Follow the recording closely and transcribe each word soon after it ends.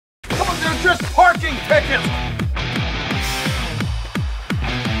just parking tickets!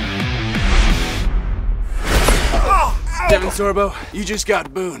 Devin Sorbo, you just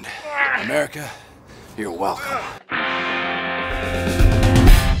got Boone. America, you're welcome.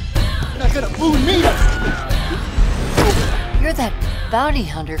 You're not gonna Boone me! You're that bounty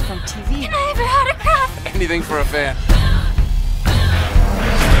hunter from TV. Can I ever autograph? Anything for a fan.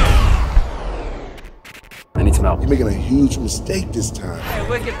 I need some help. You're making a huge mistake this time. Hey,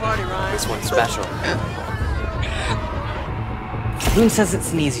 wicked party, Ryan. This one's special. Boone says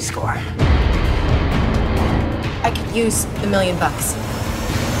it's an easy score. I could use $1 million.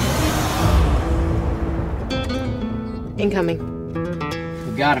 Incoming.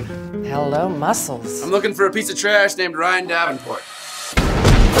 We got him. Hello, muscles. I'm looking for a piece of trash named Ryan Davenport.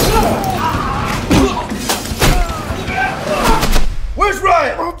 Where's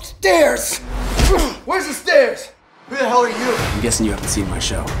Ryan? Upstairs! Where's the stairs? Who the hell are you? I'm guessing you haven't seen my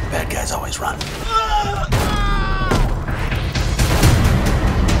show. Bad guys always run.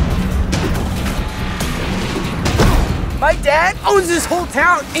 My dad owns this whole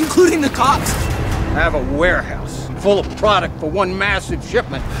town, including the cops. I have a warehouse full of product for one massive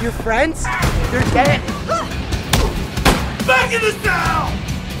shipment. Your friends? They're dead. Back in the town!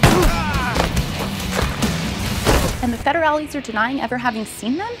 And the federales are denying ever having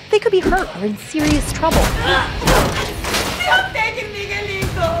seen them? They could be hurt or in serious trouble.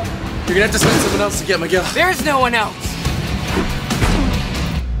 You're gonna have to send someone else to get Miguel. There's no one else.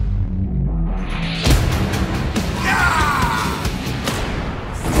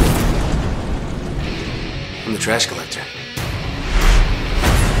 I'm the trash collector.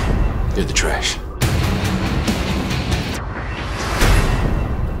 You're the trash.